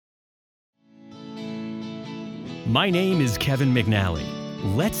My name is Kevin McNally.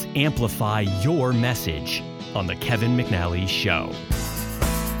 Let's amplify your message on The Kevin McNally Show.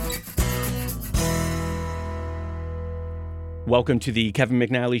 Welcome to The Kevin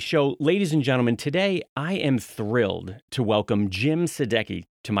McNally Show. Ladies and gentlemen, today I am thrilled to welcome Jim Sadecki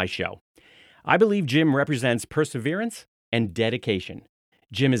to my show. I believe Jim represents perseverance and dedication.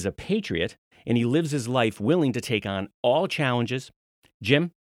 Jim is a patriot, and he lives his life willing to take on all challenges.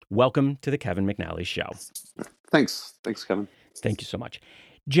 Jim, welcome to The Kevin McNally Show. Thanks, Kevin. Thank you so much.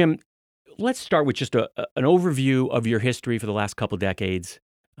 Jim, let's start with just an overview of your history for the last couple decades,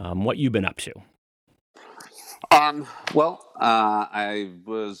 what you've been up to. I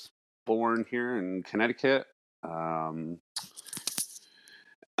was born here in Connecticut. At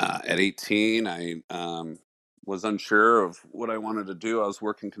 18, I was unsure of what I wanted to do. I was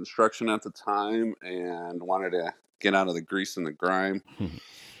working construction at the time and wanted to get out of the grease and the grime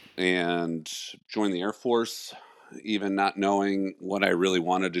and join the Air Force. Even not knowing what I really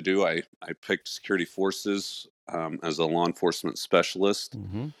wanted to do, I picked security forces as a law enforcement specialist.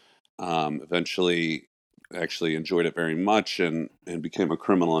 Eventually, actually enjoyed it very much and became a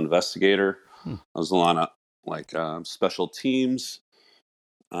criminal investigator. I was a lot of special teams.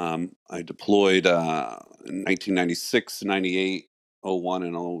 I deployed in 1996, 98, 01,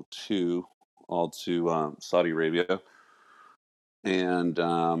 and 02, all to Saudi Arabia. And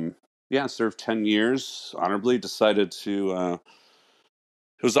served 10 years honorably. Decided to,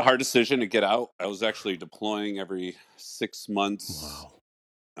 it was a hard decision to get out. I was actually deploying every 6 months.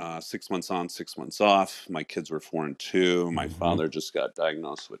 Wow. 6 months on, 6 months off. My kids were 4 and 2. My father just got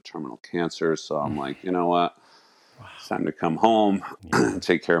diagnosed with terminal cancer. So I'm like, you know what? It's time to come home,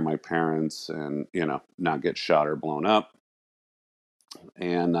 take care of my parents and, not get shot or blown up.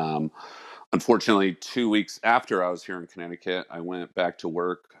 And unfortunately, 2 weeks after I was here in Connecticut, I went back to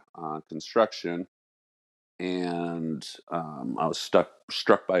work construction, and I was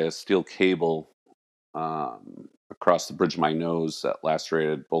struck by a steel cable across the bridge of my nose that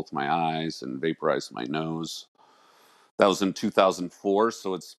lacerated both my eyes and vaporized my nose. That was in 2004,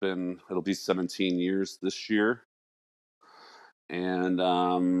 so it'll be 17 years this year. And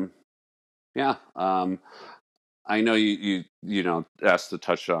I know you asked to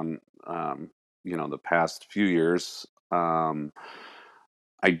touch on the past few years.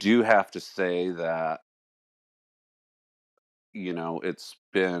 I do have to say that it's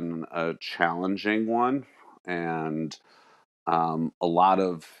been a challenging one, and a lot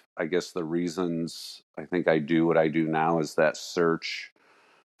of, I guess, the reasons I think I do what I do now is that search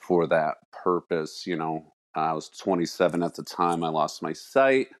for that purpose. I was 27 at the time I lost my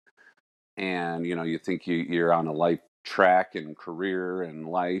sight, and you think you're on a life track and career and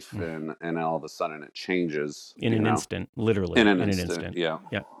life, and all of a sudden it changes in an instant, literally in an instant. Yeah.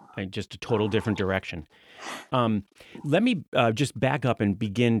 Just a total different direction. Let me just back up and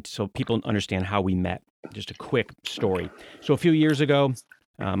begin so people understand how we met. Just a quick story. So a few years ago,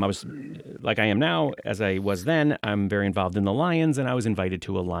 I was, like I am now, as I was then, I'm very involved in the Lions, and I was invited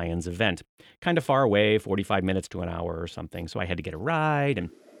to a Lions event. Kind of far away, 45 minutes to an hour or something, so I had to get a ride,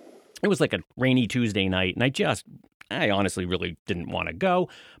 and it was like a rainy Tuesday night, and I honestly really didn't want to go,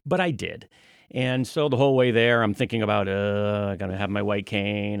 but I did. And so the whole way there, I'm thinking about, I'm going to have my white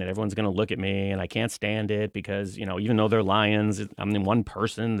cane and everyone's going to look at me and I can't stand it because, even though they're Lions, I'm the one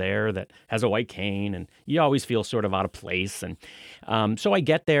person there that has a white cane and you always feel sort of out of place. And so I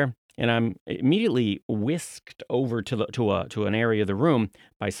get there and I'm immediately whisked over to an area of the room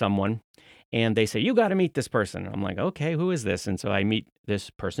by someone. And they say, you got to meet this person. I'm like, okay, who is this? And so I meet this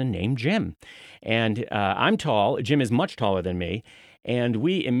person named Jim. And I'm tall. Jim is much taller than me. And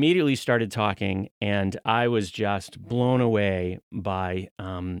we immediately started talking, and I was just blown away by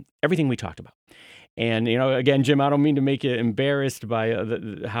everything we talked about. And, again, Jim, I don't mean to make you embarrassed by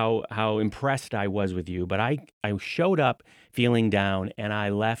how impressed I was with you, but I showed up feeling down, and I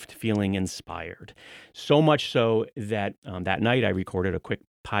left feeling inspired. So much so that that night I recorded a quick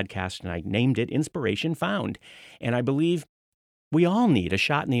podcast, and I named it Inspiration Found. And I believe we all need a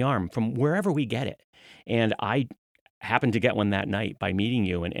shot in the arm from wherever we get it. And I happened to get one that night by meeting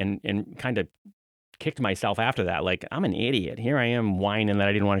you and kind of kicked myself after that. Like, I'm an idiot. Here I am whining that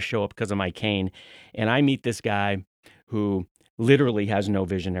I didn't want to show up because of my cane. And I meet this guy who literally has no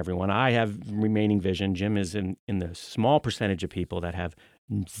vision, everyone. I have remaining vision. Jim is in the small percentage of people that have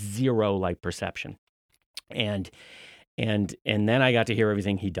zero light perception. And then I got to hear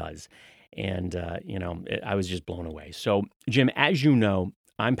everything he does. And, I was just blown away. So, Jim, as you know,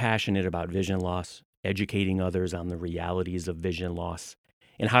 I'm passionate about vision loss, educating others on the realities of vision loss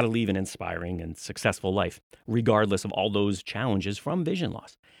and how to live an inspiring and successful life, regardless of all those challenges from vision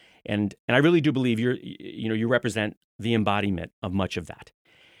loss. And I really do believe you represent the embodiment of much of that.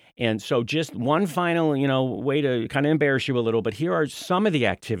 And so just one final, way to kind of embarrass you a little, but here are some of the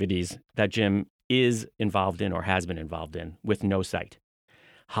activities that Jim is involved in or has been involved in with no sight.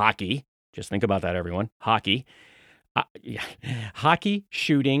 Hockey. Just think about that, everyone. Hockey. Yeah. Hockey,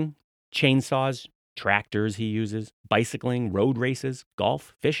 shooting, chainsaws, tractors he uses, bicycling, road races,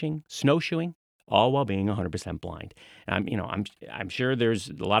 golf, fishing, snowshoeing, all while being 100% blind. I'm sure there's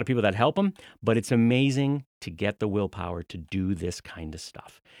a lot of people that help him, but it's amazing to get the willpower to do this kind of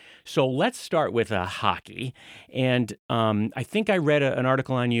stuff. So let's start with hockey. And I think I read an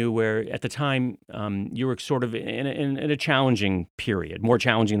article on you where at the time you were sort of in a challenging period, more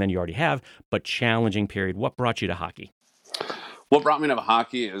challenging than you already have, but challenging period. What brought you to hockey? What brought me to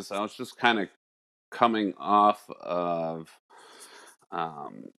hockey is I was just kind of coming off of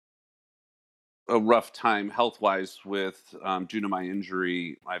um, a rough time health wise with due to my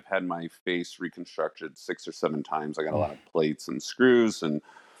injury. I've had my face reconstructed 6 or 7 times. I got a lot of plates and screws and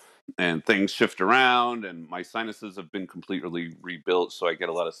things shift around, and my sinuses have been completely rebuilt, so I get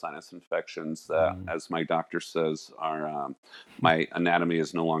a lot of sinus infections that, as my doctor says, are my anatomy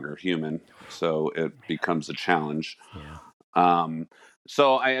is no longer human, so it becomes a challenge. Yeah.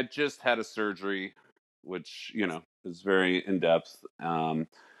 So I had just had a surgery, which is very in depth, and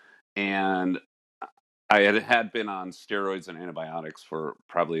I had been on steroids and antibiotics for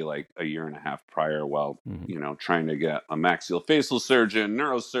probably like a year and a half prior, while trying to get a maxillofacial surgeon,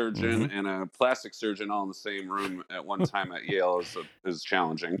 neurosurgeon, and a plastic surgeon all in the same room at one time at Yale is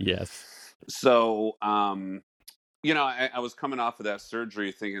challenging. Yes. So, I was coming off of that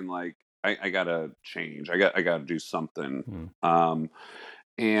surgery thinking like I gotta change. I gotta do something.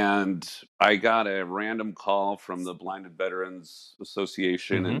 And I got a random call from the Blinded Veterans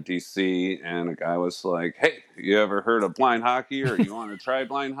Association in DC, and a guy was like, "Hey, you ever heard of blind hockey, or you want to try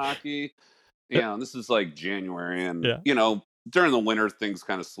blind hockey?" This is like January, and Yeah. during the winter things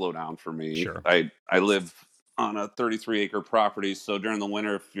kind of slow down for me. Sure. I live on a 33-acre property, so during the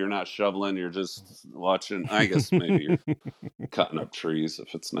winter, if you're not shoveling, you're just watching. I guess maybe you're cutting up trees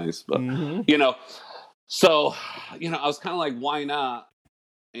if it's nice, but so I was kind of like, why not?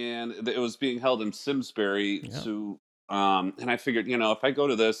 And it was being held in Simsbury and I figured, if I go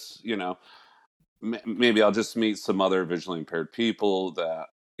to this, maybe I'll just meet some other visually impaired people that,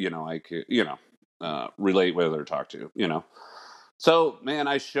 I could, relate with or talk to, So, man,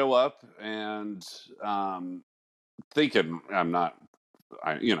 I show up and thinking I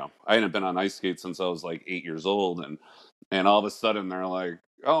hadn't been on ice skates since I was like 8 years old. And all of a sudden they're like,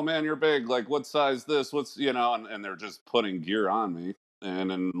 "Oh man, you're big. Like, what size this? What's," and they're just putting gear on me.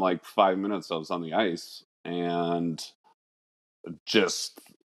 And in like 5 minutes, I was on the ice and just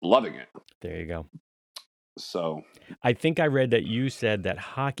loving it. There you go. So I think I read that you said that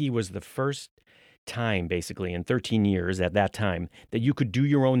hockey was the first time, basically, in 13 years at that time, that you could do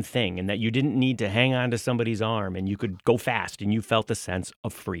your own thing and that you didn't need to hang on to somebody's arm and you could go fast and you felt a sense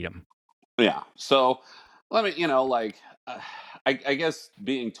of freedom. yeah. So let me, I guess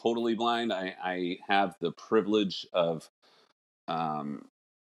being totally blind, I have the privilege of um,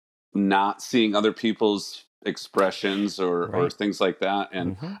 not seeing other people's expressions or Right. things like that.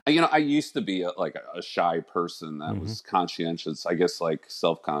 And I used to be like a shy person that was conscientious, I guess, like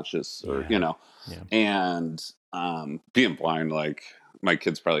self-conscious, or Yeah. and being blind, like my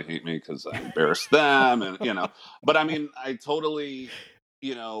kids probably hate me because I embarrass them, and but I mean, I totally,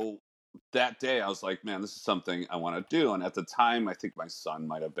 you know that day I was like, man, this is something I want to do. And at the time, I think my son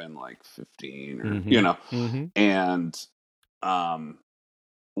might have been like 15, or and um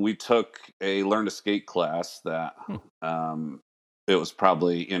we took a learn to skate class that um it was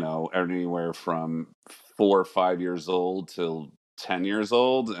probably anywhere from 4 or 5 years old till 10 years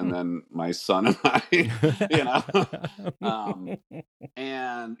old, and then my son and I you know um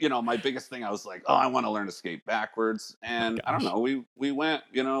and my biggest thing, I was like, oh, I want to learn to skate backwards. My And I don't gosh. know, we went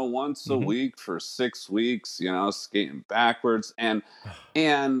once a Mhm. week for 6 weeks, skating backwards. And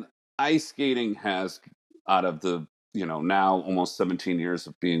ice skating has, out of the now almost 17 years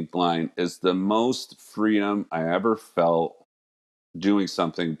of being blind, is the most freedom I ever felt doing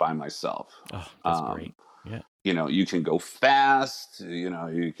something by myself. Oh, that's um great. Yeah. you can go fast,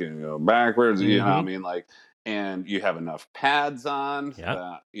 you can go backwards, I Mhm. mean, like, and you have enough pads on Yeah.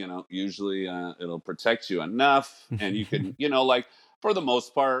 that usually it'll protect you enough, and you can like, for the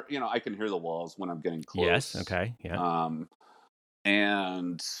most part, I can hear the walls when I'm getting Yes. close. Okay. Yeah.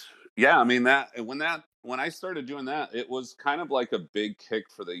 And yeah, I mean, when I started doing that, it was kind of like a big kick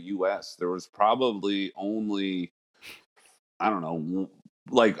for the US. There was probably only, I don't know,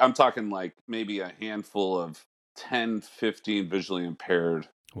 like, I'm talking like maybe a handful of 10, 15 visually impaired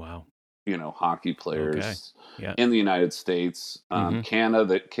Wow. Hockey Okay. players Yeah. in the United States. Mm-hmm.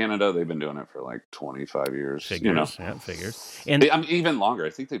 Canada, they've been doing it for like 25 years. Figures. Yeah, figures. And I mean, even longer. I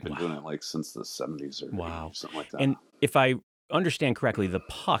think they've been doing wow. it like since the 70s or 80s, Wow. something like that. And if I understand correctly, the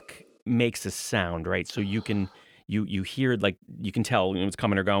puck makes a sound, right? So you hear like you can tell when it's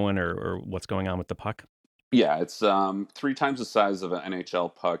coming or going or what's going on with the puck. Yeah, it's 3 times the size of an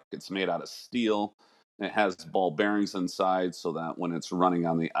NHL puck. It's made out of steel. It has ball bearings inside so that when it's running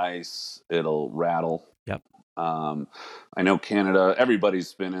on the ice, it'll rattle. Yep. Um, I know Canada,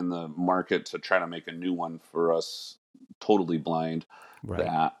 everybody's been in the market to try to make a new one for us, totally blind, Right.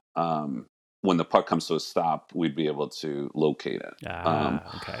 that when the puck comes to a stop, we'd be able to locate it. Ah,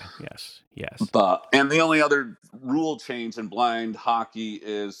 okay. Yes. Yes. And the only other rule change in blind hockey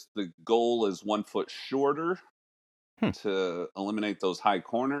is the goal is 1 foot shorter Hmm. to eliminate those high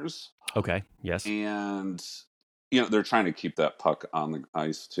corners. Okay. Yes. And, they're trying to keep that puck on the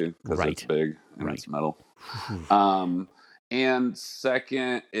ice too because it's Right. big and Right. it's metal. Whew. Um, and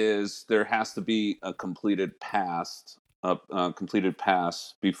second is there has to be a completed pass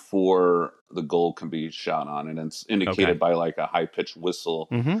before the goal can be shot on, and it's Okay. indicated by like a high pitched whistle,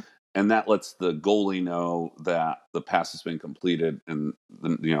 Mm-hmm. and that lets the goalie know that the pass has been completed, and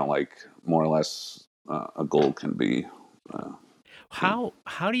then like more or less a goal can be. Uh,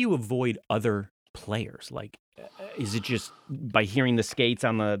 How do you avoid other players? Like, is it just by hearing the skates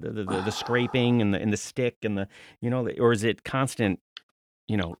on the scraping and the stick and or is it constant,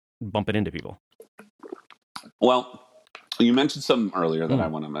 bumping into people? well, you mentioned something earlier that I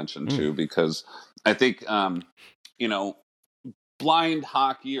Mm, want to mention mm, too, because I think you know blind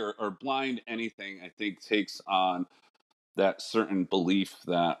hockey or blind anything, I think takes on that certain belief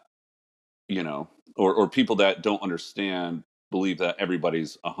that or people that don't understand believe that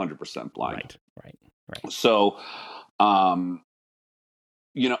everybody's 100% blind. right, right, right. So um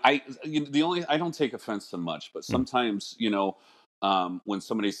the only I don't take offense to much, but Mm, sometimes when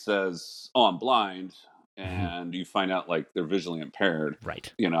somebody says, "Oh, I'm blind," mhm, and you find out like they're visually impaired,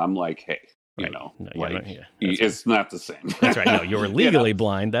 right, I'm like, "Hey, right. No, yeah, no, like yeah. it's not the same." That's right. No, you're you know legally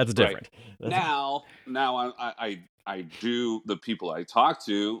blind. That's right different. That's now I do, the people I talk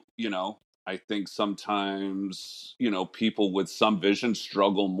to, I think sometimes people with some vision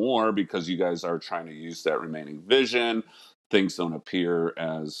struggle more because you guys are trying to use that remaining vision. Things don't appear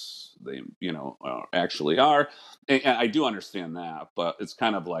as they actually are, and I do understand that, but it's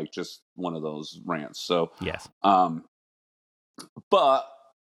kind of like just one of those rants. So yes. um but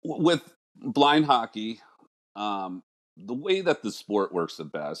with blind hockey, um, the way that the sport works the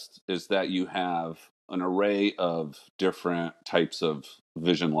best is that you have an array of different types of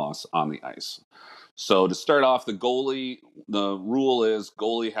vision loss on the ice. So to start off, the rule is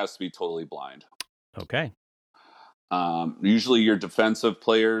goalie has to be totally blind. Okay. Usually your defensive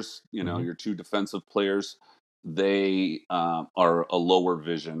players, Hmm. your two defensive players, they are a lower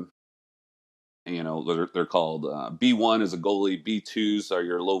vision. They're called B1 is a goalie, B2s are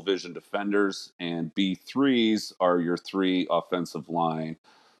your low vision defenders, and B3s are your three offensive line.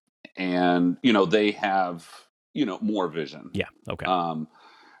 And they have more vision. Yeah. Okay.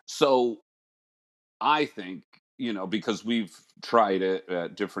 So I think because we've tried it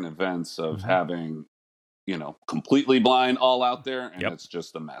at different events of Hmm. having completely blind all out there, and Yep. it's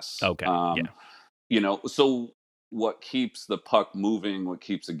just a mess. Okay. Yeah. So what keeps the puck moving, what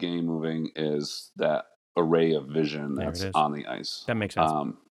keeps the game moving, is that array of vision There it that's is. on the ice. That makes sense.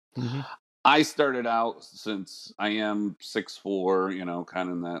 Hmm. I started out, since I am 6'4", kind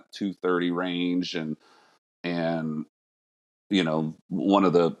of in that 230 range, and one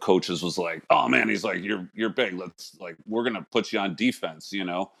of the coaches was like, "Oh man," he's like, "You're big. Let's like we're gonna put you on defense,"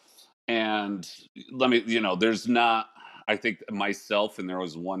 and let me, there's not, I think myself, and there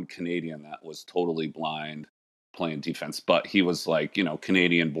was one Canadian that was totally blind playing defense, but he was like,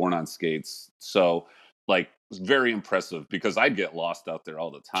 Canadian, born on skates. So, like, it's very impressive because I'd get lost out there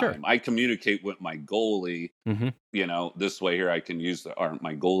all the Sure. time. I communicate with my goalie, Hmm. this way here I can use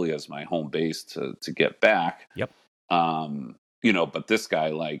my goalie as my home base to get back. Yep. But this guy,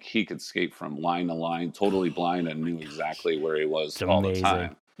 like, he could skate from line to line, totally blind, Oh and my knew gosh. exactly where he It's was all the amazing.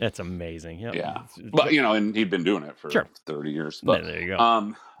 time. That's amazing. Yep. Yeah. But and he'd been doing it for Sure. 30 years. But There you go.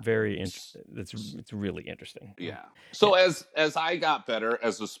 um Very s- it's really interesting. yeah. Yeah. So as I got better,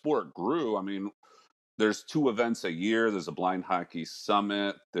 as the sport grew, I mean, there's 2 events a year. There's a blind hockey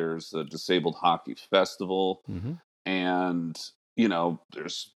summit, there's a disabled hockey festival, Hmm. and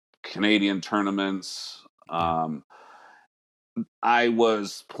there's Canadian tournaments. Yeah. I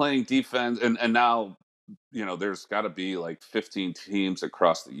was playing defense, and now there's got to be like 15 teams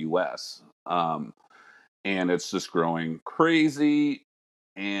across the US. And it's just growing crazy.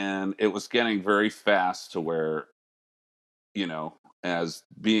 and it was getting very fast to where, you know, as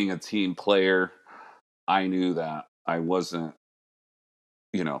being a team player, I knew that I wasn't,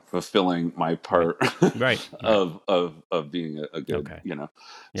 fulfilling my Right. part Right. Right. of being a good, Okay.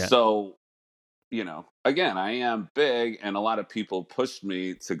 Yeah. So, again, I am big, and a lot of people pushed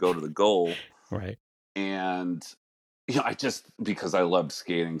me to go to the goal, Right. and I just because I loved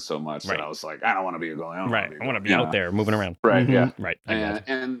skating so much that I Right. was like, I don't want to be a goalie. I don't want to Right. be a I want to goalie. be out there moving around. Right? Yeah. Right. I got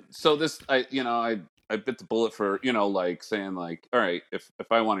And you. so this, I bit the bullet for like saying like, all right, if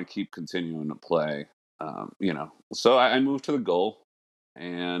I want to keep continuing to play, so I moved to the goal,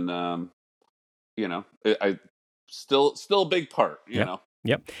 and I still a big part, Yep.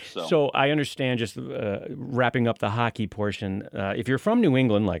 Yep. So So I understand, just wrapping up the hockey portion. If you're from New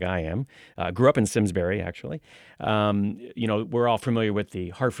England, like I am, grew up in Simsbury, actually, we're all familiar with the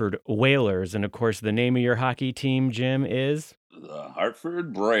Hartford Whalers. And of course, the name of your hockey team, Jim, is the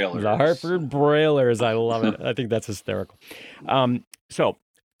Hartford the Brailers. Hartford Brailers. I love it. I think that's hysterical. So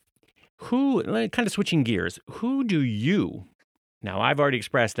kind of switching gears, who do you, now I've already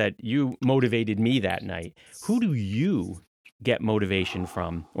expressed that you motivated me that night. Who do you get motivation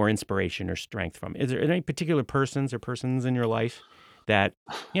from, or inspiration or strength from? Is there any particular persons in your life that,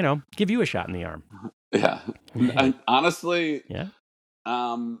 give you a shot in the arm? Yeah. Honestly, Yeah.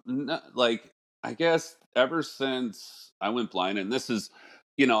 no, like, I guess ever since I went blind, and this is,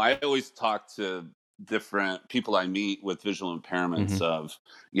 I always talk to different people I meet with visual impairments Mm-hmm. of,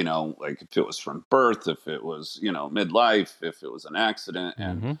 like if it was from birth, if it was, midlife, if it was an accident.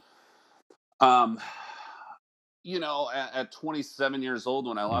 And, Mm-hmm. um, at 27 years old,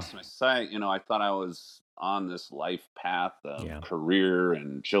 when I lost my sight, I thought I was on this life path of Yeah. career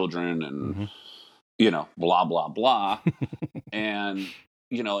and children and, Mm-hmm. blah, blah, blah. And,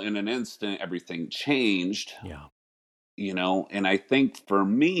 in an instant, everything changed, Yeah. and I think for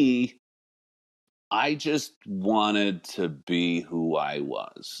me, I just wanted to be who I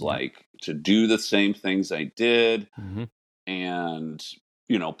was, Yep. like to do the same things I did, Mm-hmm. and,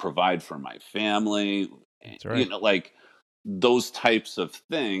 provide for my family, That's right. like those types of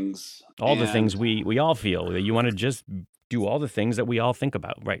things. All the things And we all feel that you want to just do, all the things that we all think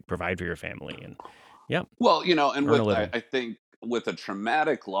about, right? Provide for your family and, yeah, well, and earn a with, I, living. I think with a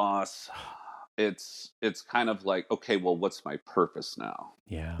traumatic loss, it's kind of like, okay, well, what's my purpose now?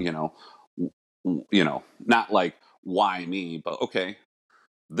 Yeah. You know, not like why me, but okay,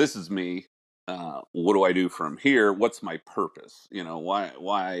 this is me. What do I do from here? What's my purpose?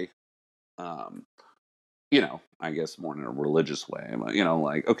 Why? Um, I guess more in a religious way.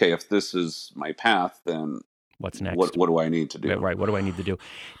 Like, okay, if this is my path, then What's what next? what do I need to do? Right. What do I need to do?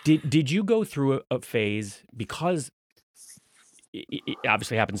 Did you go through a phase, because it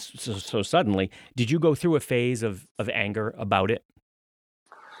obviously happens so suddenly? Did you go through a phase of anger about it?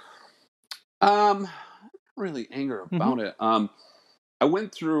 Not really anger Mm-hmm. about it. I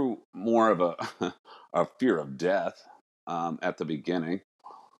went through more of a a fear of death at the beginning,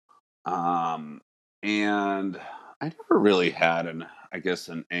 um, and I never really had I guess,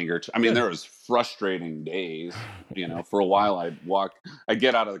 an anger. I mean, Good. there was frustrating days. For a while, I'd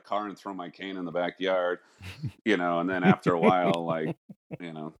get out of the car and throw my cane in the backyard. And then after a while, like,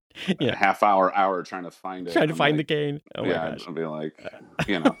 you know, Yeah. a hour trying to find it, Trying to I'm find the like, cane. Oh my yeah, gosh. I'd be like, Uh,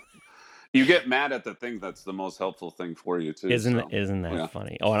 you know, you get mad at the thing that's the most helpful thing for you too. So Isn't that yeah,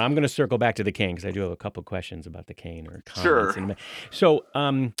 funny? Oh, and I'm going to circle back to the cane, because I do have a couple questions about the cane, or comments sure. in a minute. So,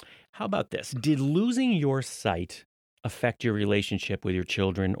 how about this? Did losing your sight affect your relationship with your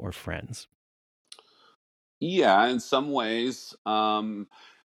children or friends? Yeah, in some ways.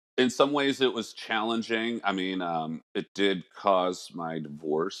 In some ways, it was challenging. I mean, it did cause my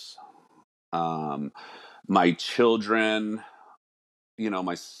divorce. Um, my children,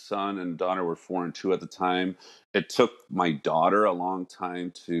 my son and daughter were 4 and 2 at the time. It took my daughter a long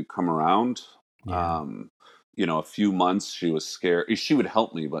time to come around. Yeah. Um, a few months she was scared. She would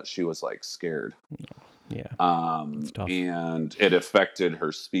help me, but she was like scared. Yeah. It's tough. And it affected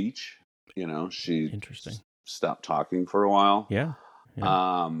her speech. She Interesting. stopped talking for a while. Yeah.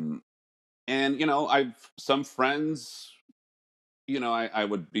 Yeah. Um, and I've some friends, I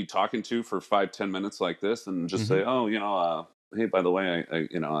would be talking to for 5-10 minutes like this, and just Mm-hmm. say, oh, hey, by the way,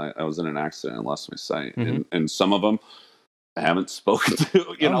 I was in an accident and lost my sight. Mm-hmm. And some of them I haven't spoken to,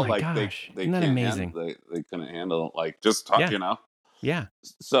 Oh my like gosh. they Isn't that can't handle, amazing? they couldn't handle, like, just talk, Yeah. Yeah.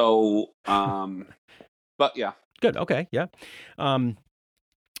 so but yeah. Good. Okay. Yeah. Um,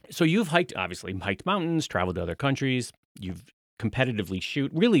 so you've obviously hiked mountains, traveled to other countries. You've competitively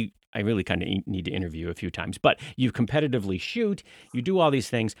shoot. Really, I really kind of need to interview a few times, but you competitively shoot. You do all these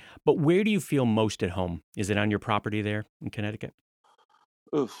things. But where do you feel most at home? Is it on your property there in Connecticut?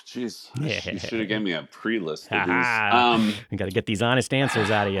 Oof, jeez. You should have Yeah. given me a pre-list of these. Ha We got to get these honest answers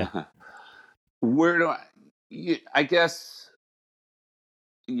out of you. Where do I guess,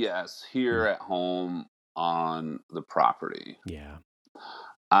 yes, here Mm, at home on the property. yeah.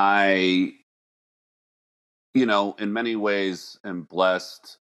 I, in many ways am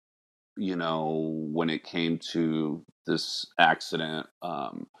blessed, when it came to this accident.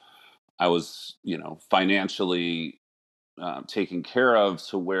 I was, financially taken care of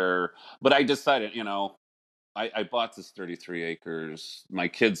to where, but I decided, I bought this 33 acres. My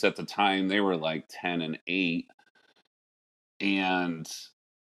kids at the time, they were like 10 and 8. And,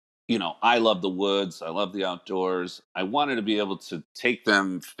 I love the woods. I love the outdoors. I wanted to be able to take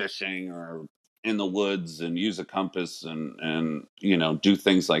them fishing or in the woods and use a compass and, do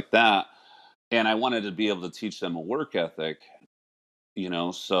things like that. And I wanted to be able to teach them a work ethic,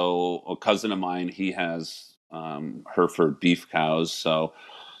 so a cousin of mine, he has Hereford beef cows. So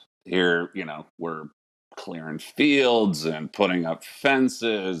here, we're clearing fields and putting up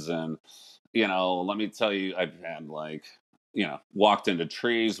fences. And, let me tell you, I've had like, walked into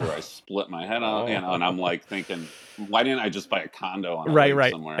trees where I split my head out, and I'm Oh. like thinking, why didn't I just buy a condo on a Right, lake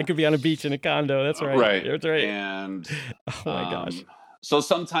right. I somewhere? could be on a beach in a condo. That's right. Right. That's right. And Oh my gosh. um so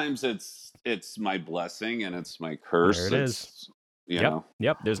sometimes it's my blessing and it's my There curse. it is. It's Yep.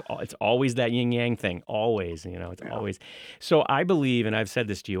 Yep. It's always that yin yang thing. Always, it's yeah. always. So I believe, and I've said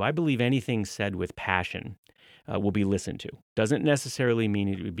this to you, I believe anything said with passion will be listened to. Doesn't necessarily mean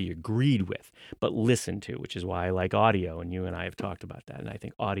it would be agreed with, but listened to, which is why I like audio. And you and I have talked about that. And I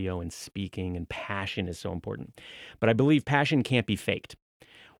think audio and speaking and passion is so important. But I believe passion can't be faked.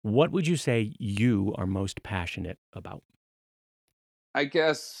 What would you say you are most passionate about? I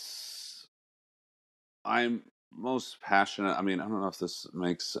guess I'm most passionate. I mean, I don't know if this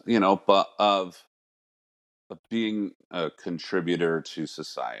makes, but of being a contributor to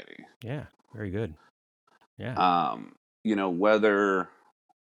society. Yeah, very good. Yeah. Whether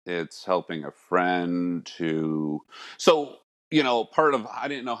it's helping a friend to, so, part of, I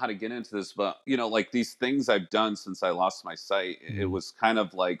didn't know how to get into this, but, like these things I've done since I lost my sight, it Mm. was kind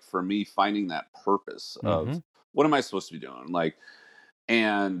of like for me finding that purpose of Hmm. what am I supposed to be doing? Like,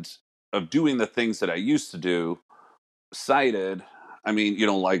 and of doing the things that I used to do sighted. I mean,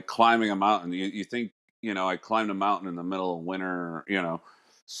 like climbing a mountain. You think, I climbed a mountain in the middle of winter,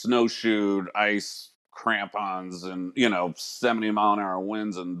 snowshoed, ice crampons, and 70-mile-an-hour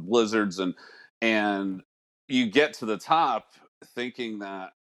winds and blizzards, and you get to the top thinking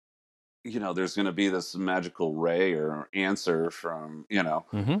that there's going to be this magical ray or answer from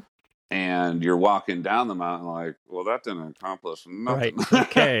Hmm. and you're walking down the mountain like, well, that didn't accomplish Right. nothing.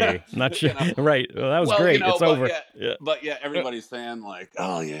 Okay. Not sure. you know Right. Well, that was well, great. It's but over. yet, Yeah. Uh, everybody's saying like,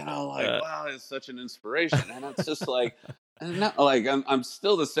 oh, like, uh, wow, it's such an inspiration, and it's just like, and not like I'm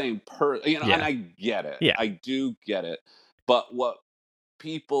still the same and yeah. I get it, Yeah. I do get it, but what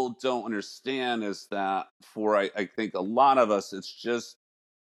people don't understand is that for I think a lot of us, it's just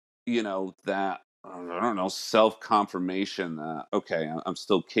that I don't know, self confirmation that okay, I'm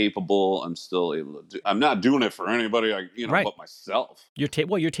still capable, I'm still able to do. I'm not doing it for anybody, Right. but myself. You're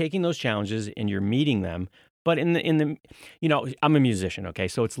taking those challenges and you're meeting them. But in the I'm a musician, okay?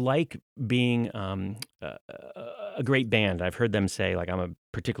 So it's like being a great band. I've heard them say, like, I'm a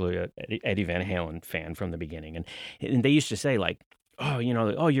particularly a Eddie Van Halen fan from the beginning, and they used to say like, oh,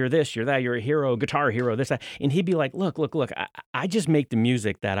 oh, you're this, you're that, you're a hero, guitar hero, this, that, and he'd be like, look, I just make the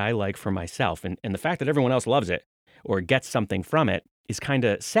music that I like for myself, and the fact that everyone else loves it or gets something from it is kind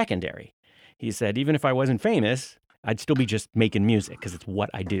of secondary. He said, even if I wasn't famous, I'd still be just making music because it's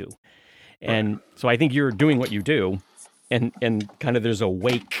what I do. Right. And so I think you're doing what you do, and kind of there's a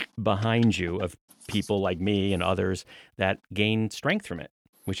wake behind you of people like me and others that gain strength from it,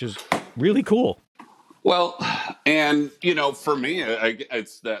 which is really cool. Well, and for me,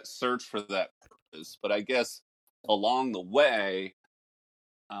 it's that search for that purpose. But I guess along the way,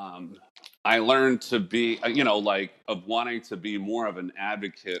 um, I learned to be, like of wanting to be more of an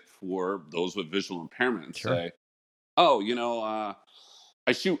advocate for those with visual impairment and Sure. say, oh,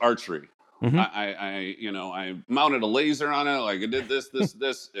 I shoot archery. Hmm. I mounted a laser on it. Like I did this, this,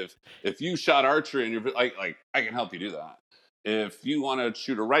 this. If you shot archery and you're like, I can help you do that. If you want to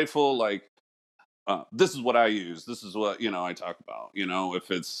shoot a rifle, like this is what I use. This is what I talk about.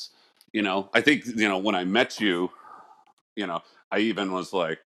 If it's I think when I met you, you know, I even was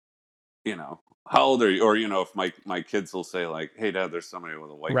like, how old are you? Or if my kids will say like, hey, Dad, there's somebody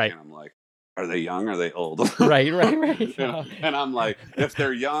with a white Right. cane. I'm like, are they young? Are they old? Right. Right. Right. And I'm like, if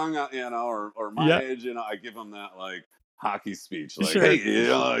they're young, or my Yeah. age, I give them that like hockey speech, like, Sure. hey,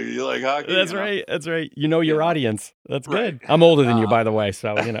 you like hockey, That's right. That's right. You know you your know, audience. That's right. good. I'm older than you, by the way,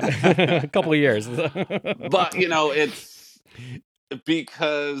 so a couple of years. But it's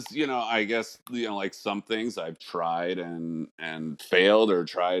because I guess like some things I've tried and failed, or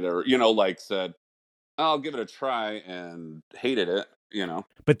tried, or like said I'll give it a try and hated it.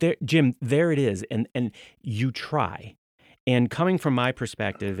 But there, Jim, there it is, and you try. And coming from my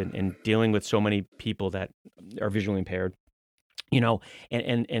perspective, and dealing with so many people that are visually impaired, you know,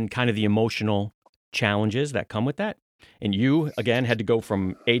 and kind of the emotional challenges that come with that. And you again had to go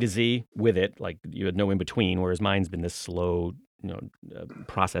from A to Z with it, like you had no in between, whereas mine's been this slow,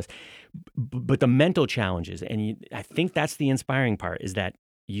 process. But the mental challenges, and I think that's the inspiring part, is that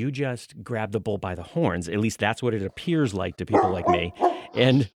you just grab the bull by the horns. At least that's what it appears like to people like me.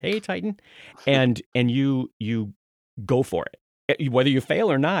 And hey, Titan, and you go for it. Whether you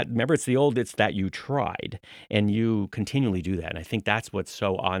fail or not, remember it's that you tried, and you continually do that. And I think that's what's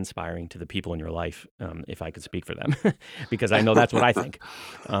so awe-inspiring to the people in your life, if I could speak for them, because I know that's what I think.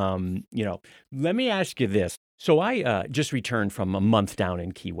 Let me ask you this. So I just returned from a month down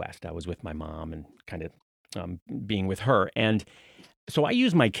in Key West. I was with my mom and kind of being with her. And so I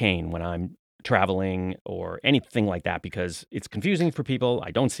use my cane when I'm traveling or anything like that because it's confusing for people.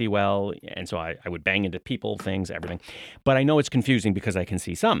 I don't see well. And so I would bang into people, things, everything. But I know it's confusing because I can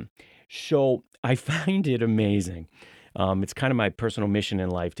see some. So I find it amazing. It's kind of my personal mission in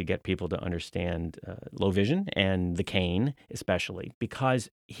life to get people to understand low vision and the cane, especially because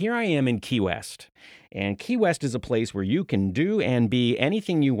here I am in Key West. And Key West is a place where you can do and be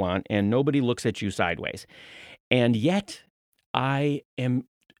anything you want and nobody looks at you sideways. And yet I am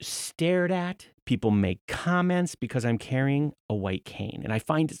stared at. People make comments because I'm carrying a white cane. And I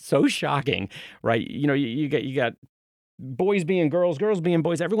find it so shocking, right? You got boys being girls, girls being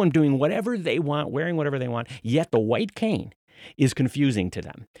boys, everyone doing whatever they want, wearing whatever they want, yet the white cane is confusing to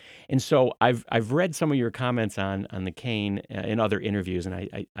them. And so I've read some of your comments on the cane in other interviews,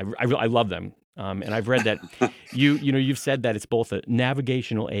 and I love them. And I've read that you've said that it's both a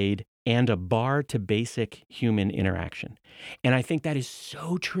navigational aid and a bar to basic human interaction. And I think that is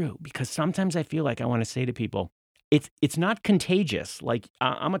so true because sometimes I feel like I want to say to people, it's not contagious. Like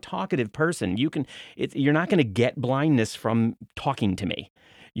I'm a talkative person. You're not going to get blindness from talking to me,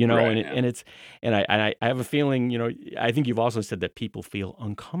 Right, and I have a feeling, I think you've also said that people feel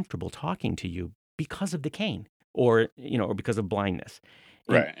uncomfortable talking to you because of the cane or because of blindness.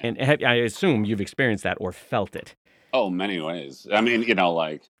 And, right, yeah. and I assume you've experienced that or felt it. Oh, many ways. I mean,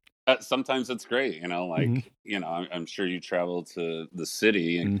 like sometimes it's great, Mm-hmm. like, I'm sure you travel to the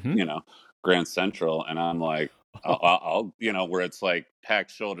city, Mm-hmm. Grand Central, and I'm like, where it's like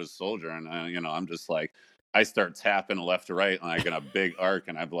packed shoulder to shoulder, and I'm just like, I start tapping left to right, like in a big arc,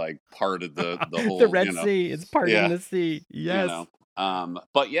 and I've like parted the The whole, Red Sea. It's parting yeah, the sea. you Yes. know.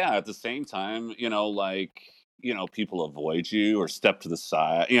 But yeah, at the same time, like, people avoid you or step to the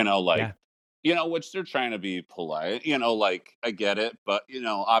side, like, Yeah. which they're trying to be polite, like I get it, but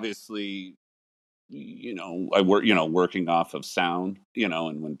obviously, I work, working off of sound,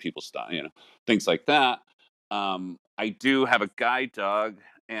 and when people stop, things like that. I do have a guide dog,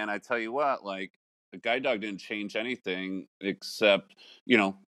 and I tell you what, like, the guide dog didn't change anything except,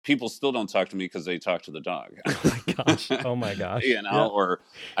 people still don't talk to me because they talk to the dog. Oh my gosh. Oh my gosh. Yeah. Or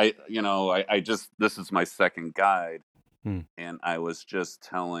I just, this is my second guide, Hmm. and I was just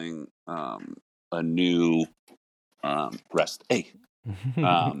telling a new rest. Hey,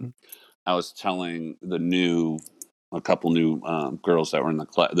 um, I was telling a couple new girls that were in the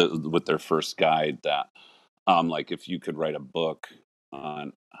class with their first guide that like if you could write a book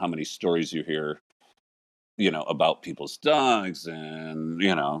on how many stories you hear, about people's dogs and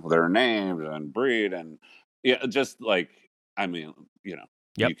their names and breed and yeah, just like, I mean,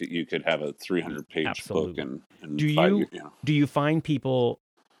 Yep. you could have a 300-page book Absolutely. in Do 5 years. you do you find people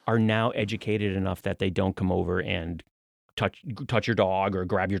are now educated enough that they don't come over and touch your dog or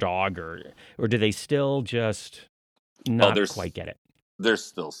grab your dog or do they still just Oh, not quite get it? there's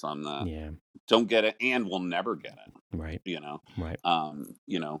still some that Yeah. don't get it and will never get it. Right. You know, Right.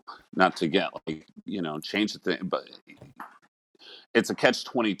 not to get like change the thing, but it's a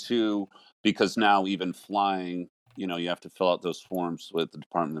catch-22 because now even flying, you have to fill out those forms with the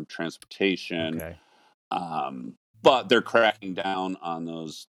Department of Transportation. Okay. But they're cracking down on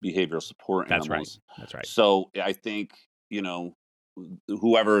those behavioral support That's right. animals. That's right. So I think,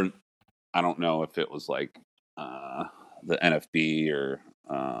 whoever, I don't know if it was like the NFB or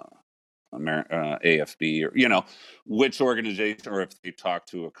AFB or, which organization, or if they talked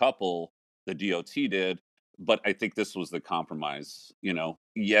to a couple, the DOT did, but I think this was the compromise.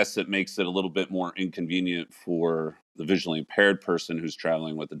 Yes, it makes it a little bit more inconvenient for the visually impaired person who's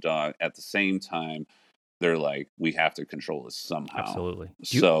traveling with the dog. At the same time, they're like, we have to control this somehow. Absolutely.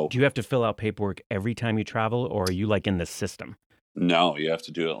 So Do you have to fill out paperwork every time you travel, or are you like in the system? no, you have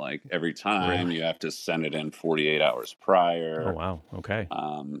to do it like every time. Really? You have to send it in 48 hours Oh, prior. wow. Okay.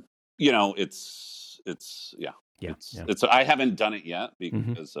 Um, yeah, Yeah. Yeah. it's. I haven't done it yet Hmm.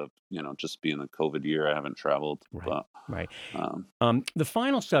 because of just being a COVID year. I haven't traveled, Right. but Right. um, The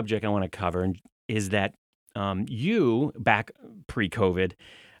final subject I want to cover is that you, back pre-COVID,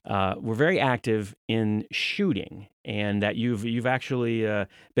 were very active in shooting, and that you've actually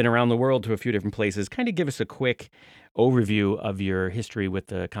been around the world to a few different places. Kind of give us a quick overview of your history with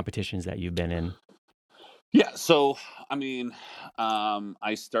the competitions that you've been in. yeah. So I mean,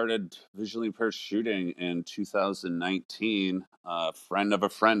 I started visually impaired shooting in 2019. A friend of a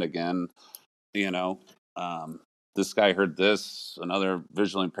friend again. You know, um, this guy heard this. Another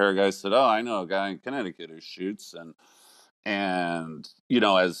visually impaired guy said, "Oh, I know a guy in Connecticut who shoots." And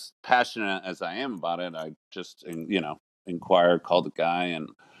as passionate as I am about it, I just inquired, called the guy, and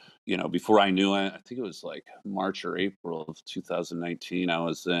before I knew it, I think it was like March or April of 2019. I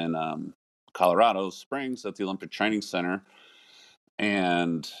was in Colorado Springs at the Olympic Training Center,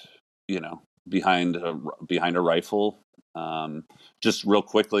 and behind a rifle. Um, just real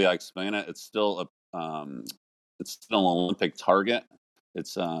quickly, I explain it. It's still an Olympic target.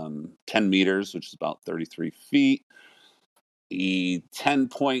 It's 10 meters, which is about 33 feet. The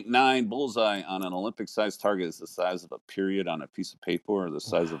 10.9 bullseye on an Olympic sized target is the size of a period on a piece of paper or the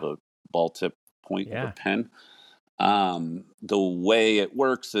size of Wow. a ball tip point of a Yeah. pen. The way it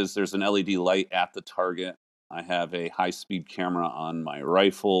works is there's an LED light at the target. I have a high speed camera on my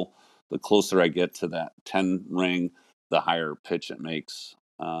rifle. The closer I get to that 10 ring, the higher pitch it makes.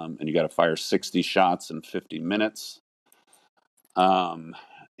 And you got to fire 60 shots in 50 minutes. Um,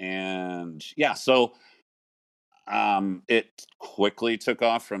 and yeah, so it quickly took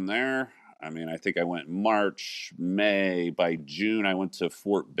off from there. I mean, I think I went March, May. By June, I went to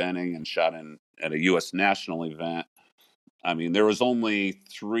Fort Benning and shot in at a U.S. national event. I mean, there was only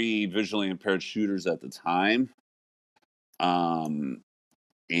 3 visually impaired shooters at the time, um,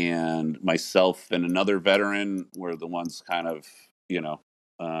 and myself and another veteran were the ones kind of,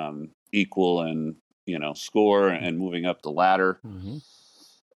 equal in score and moving up the ladder. Mm-hmm.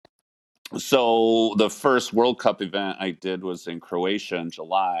 So the first World Cup event I did was in Croatia in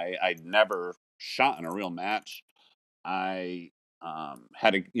July. I'd never shot in a real match. I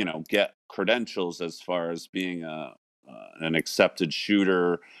had to, get credentials as far as being an accepted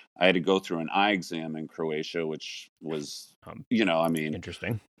shooter. I had to go through an eye exam in Croatia, which was, Um, I mean,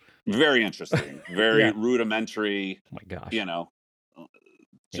 Interesting. very interesting, very Yeah. rudimentary. Oh my gosh. You know, uh,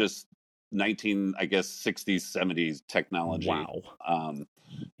 Yeah. just 19, I guess, 60s, 70s technology. Wow. Um,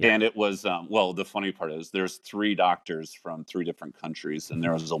 Yeah. and it was, well, the funny part is there's 3 doctors from 3 different countries, and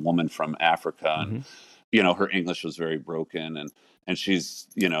there was a woman from Africa, and Mm-hmm. her English was very broken, and she's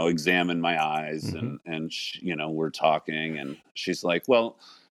examined my eyes, Mm-hmm. and we're talking, and she's like, well,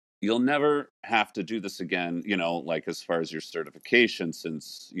 you'll never have to do this again, like as far as your certification,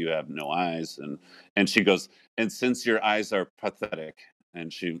 since you have no eyes. And she goes, and since your eyes are pathetic.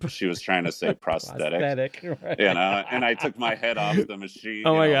 And she was trying to say prosthetic, Prosthetic. Right. and I took my head off the machine,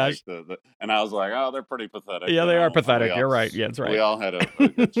 Oh my like gosh. and I was like, oh, they're pretty pathetic, Yeah, they are and we pathetic. all You're right. Yeah, that's we right. all had a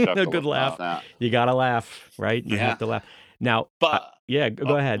good A chuckle good laugh. about that. You gotta laugh, right? You have Yeah. to laugh. Now, But yeah,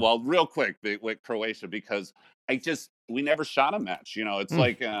 go ahead. well, real quick with Croatia, because we never shot a match. It's Mm,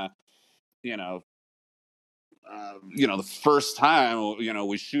 like you know the first time,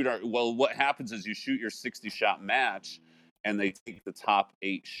 we shoot what happens is you shoot your 60 shot match, and they take the top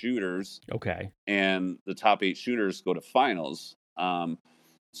 8 shooters, okay. and the top 8 shooters go to finals.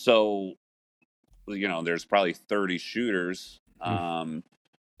 So there's probably 30 shooters, Mm,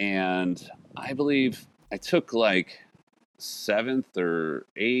 and I believe I took like 7th or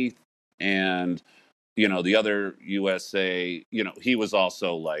 8th, and the other USA, he was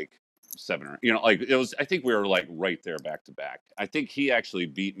also like 7, or like it was. I think we were like right there back to back. I think he actually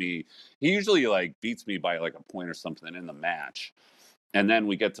beat me. He usually like beats me by like a point or something in the match, and then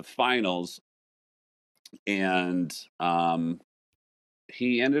we get to finals, and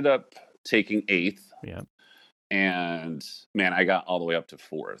he ended up taking 8th, yeah. and man, I got all the way up to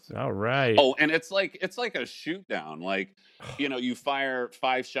 4th. All right. Oh, and it's like a shoot down. Like, you fire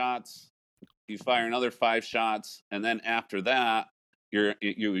 5 shots, you fire another 5 shots, and then after that,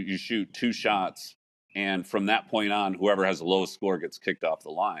 you shoot 2 shots, and from that point on, whoever has the lowest score gets kicked off the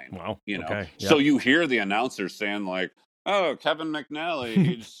line. Wow. Okay. So Yep. you hear the announcer saying like, Oh, Kevin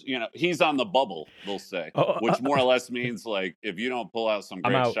McNally, he's on the bubble, they'll say, Oh, which more or less means like if you don't pull out some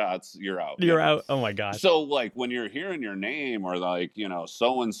I'm great out. shots, you're out. You're out. Oh my gosh. So like when you're hearing your name or like,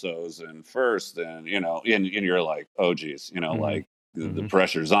 so and so's in first and and you're like, oh geez, Hmm. like the Hmm.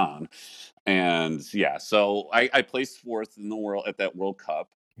 pressure's on. And yeah, so I placed fourth in the world at that World Cup,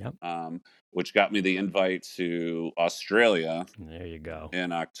 Yep. um, which got me the invite to Australia There you go.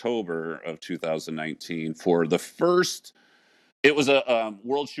 in October of 2019 for the first. It was a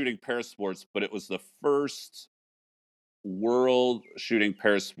world shooting parasports, but it was the first world shooting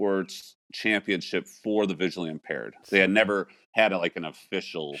parasports championship for the visually impaired. They had So great. never had like an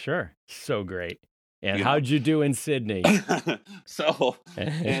official, Sure. So great. And you know. how'd you do in Sydney? So,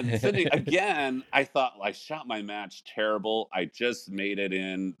 and Sydney again, I thought I shot my match terrible. I just made it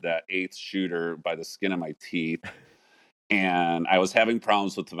in that eighth shooter by the skin of my teeth, and I was having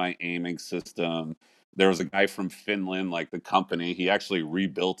problems with my aiming system. There was a guy from Finland, like the company, he actually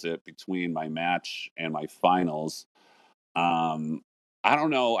rebuilt it between my match and my finals. Um, I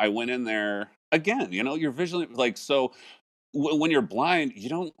don't know. I went in there again. You're visually like so. When you're blind, you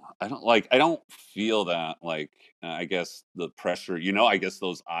don't. I don't like. I don't feel that. Like I guess the pressure. I guess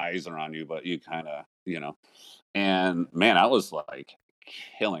those eyes are on you, but you kind of. And man, I was like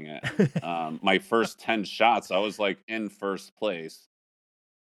killing it. My first 10 shots, I was like in first place,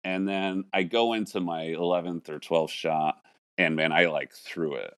 and then I go into my 11th or 12th shot, and man, I like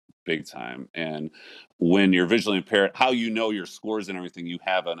threw it big time. And when you're visually impaired, how your scores and everything, you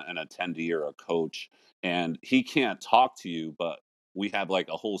have an attendee or a coach, and he can't talk to you, but we have like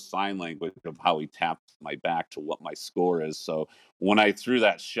a whole sign language of how he taps my back to what my score is. So when I threw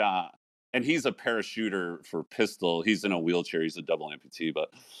that shot, and he's a parachuter for pistol, he's in a wheelchair, he's a double amputee, but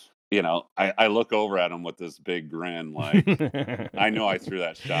I look over at him with this big grin, like I know I threw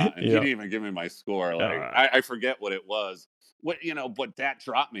that shot, and he Yep. didn't even give me my score. Like Uh, I forget what it was. But that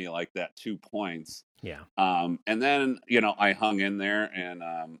dropped me like that 2 points. yeah. And then I hung in there, and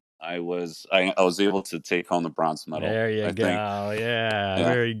I was able to take home the bronze medal. There you I think, go. Yeah. yeah.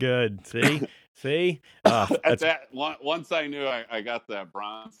 Very good. See? See? At That's that once I knew I got that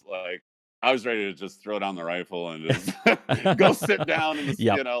bronze, like I was ready to just throw down the rifle and just go sit down in the,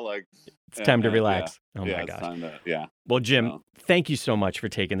 yep. like, It's time to yeah, relax. Oh my yeah, it's gosh. time to, yeah. Well, Jim, So thank you so much for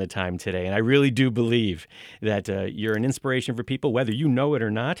taking the time today. And I really do believe that you're an inspiration for people, whether you know it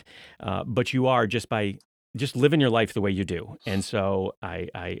or not. But you are just by just living your life the way you do. And so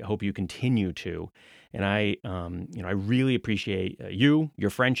I hope you continue to. And I really appreciate you,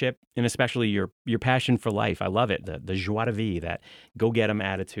 your friendship, and especially your passion for life. I love it, the joie de vivre, that go get 'em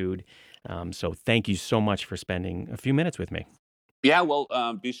attitude. So thank you so much for spending a few minutes with me. yeah, well,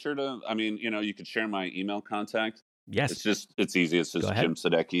 be sure to. I mean, you could share my email contact. Yes, It's easy. It's go just ahead.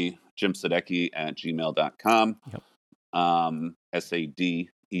 Jim Sadecki at gmail.com. Yep. Sadecki.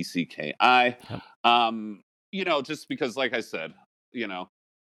 Yep. Just because, like I said, you know,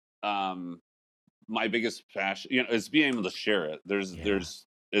 um, my biggest passion, is being able to share it. Yeah,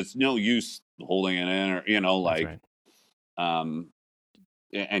 It's no use holding it in, or that's like, right. um,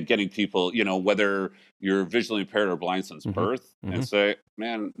 and getting people, whether you're visually impaired or blind since Hmm. birth, Hmm. and say,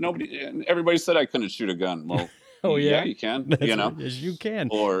 man, and everybody said I couldn't shoot a gun. Well, Oh yeah, yeah, you can, that's right. Yes, you can.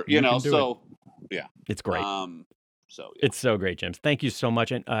 or You can do it. so yeah. It's great. So yeah. It's so great, James. Thank you so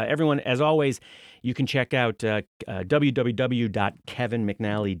much. And everyone, as always, you can check out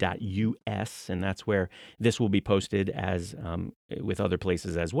www.kevinmcnally.us, and that's where this will be posted as with other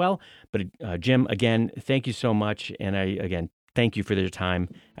places as well. But Jim, again, thank you so much. And again, thank you for your time.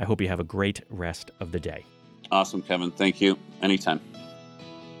 I hope you have a great rest of the day. Awesome, Kevin. Thank you. Anytime.